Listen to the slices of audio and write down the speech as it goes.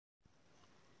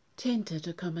Tented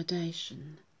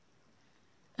accommodation.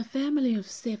 A family of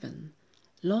 7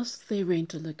 lost their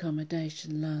rental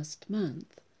accommodation last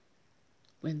month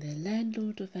when their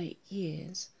landlord of 8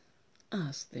 years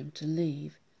asked them to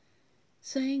leave,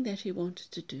 saying that he wanted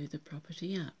to do the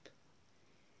property up.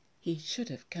 He should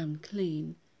have come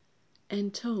clean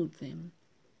and told them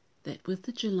that with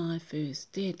the July 1st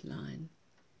deadline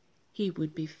he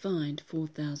would be fined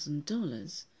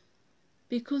 $4,000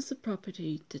 because the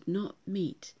property did not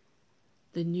meet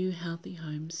the new Healthy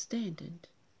Homes standard.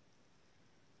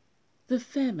 The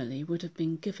family would have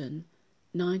been given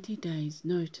 90 days'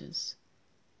 notice,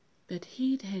 but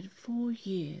he'd had 4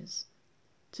 years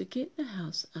to get the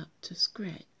house up to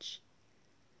scratch.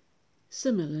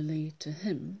 Similarly to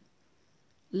him,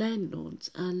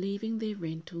 landlords are leaving their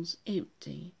rentals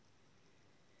empty,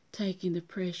 taking the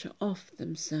pressure off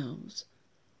themselves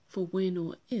for when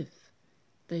or if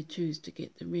they choose to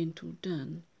get the rental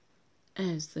done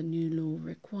as the new law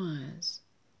requires.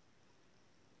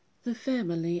 The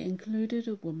family included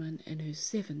a woman in her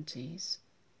 70s,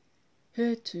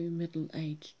 her 2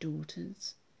 middle-aged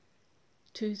daughters,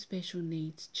 2 special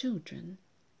needs children,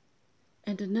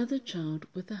 and another child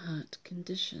with a heart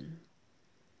condition.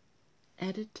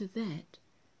 Added to that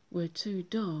were 2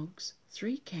 dogs,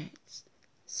 3 cats,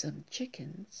 some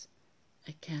chickens,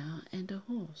 a cow and a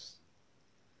horse.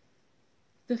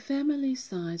 The family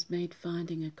size made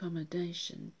finding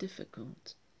accommodation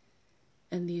difficult,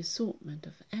 and the assortment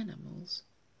of animals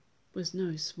was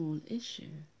no small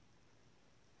issue.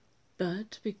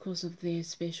 But because of their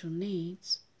special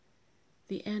needs,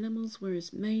 the animals were a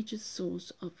major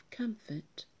source of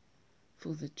comfort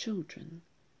for the children,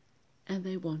 and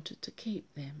they wanted to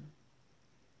keep them.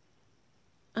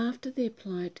 After their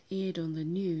plight aired on the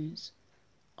news,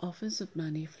 offers of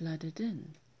money flooded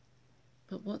in,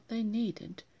 but what they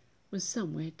needed was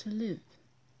somewhere to live.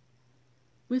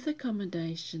 With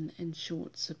accommodation in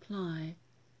short supply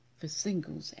for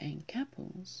singles and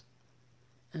couples,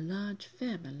 a large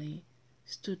family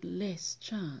stood less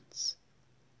chance,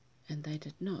 and they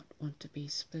did not want to be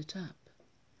split up.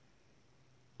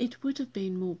 It would have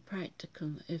been more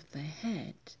practical if they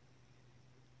had,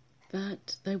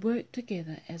 but they worked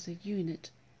together as a unit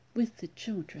with the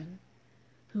children,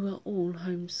 who are all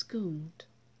homeschooled.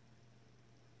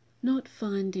 Not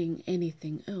finding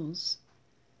anything else,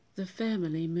 the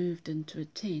family moved into a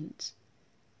tent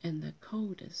in the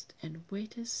coldest and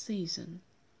wettest season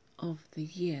of the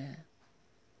year.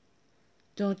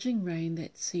 Dodging rain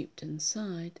that seeped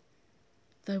inside,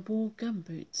 they wore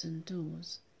gumboots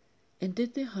indoors and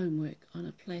did their homework on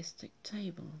a plastic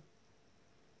table.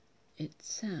 It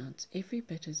sounds every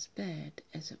bit as bad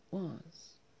as it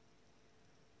was.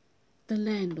 The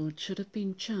landlord should have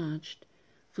been charged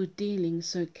for dealing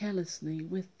so callously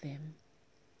with them.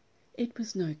 It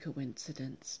was no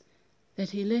coincidence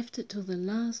that he left it till the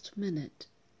last minute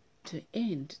to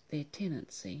end their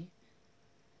tenancy,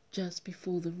 just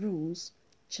before the rules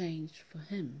changed for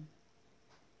him.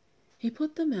 He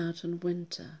put them out in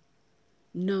winter,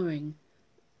 knowing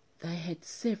they had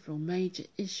several major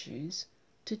issues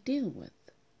to deal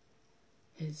with.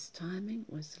 His timing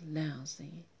was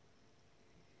lousy.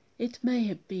 It may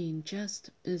have been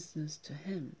just business to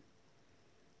him,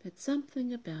 but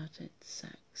something about it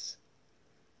sucks.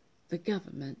 The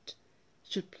government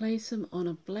should place him on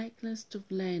a blacklist of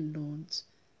landlords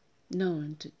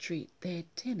known to treat their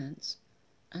tenants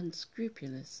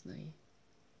unscrupulously.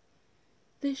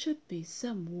 There should be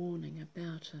some warning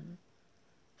about him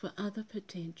for other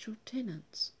potential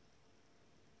tenants.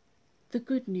 The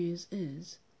good news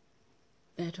is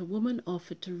that a woman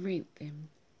offered to rent them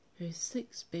her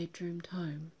 6-bedroomed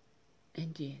home,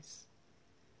 and yes,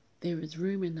 there is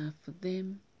room enough for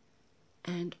them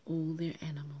and all their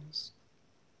animals.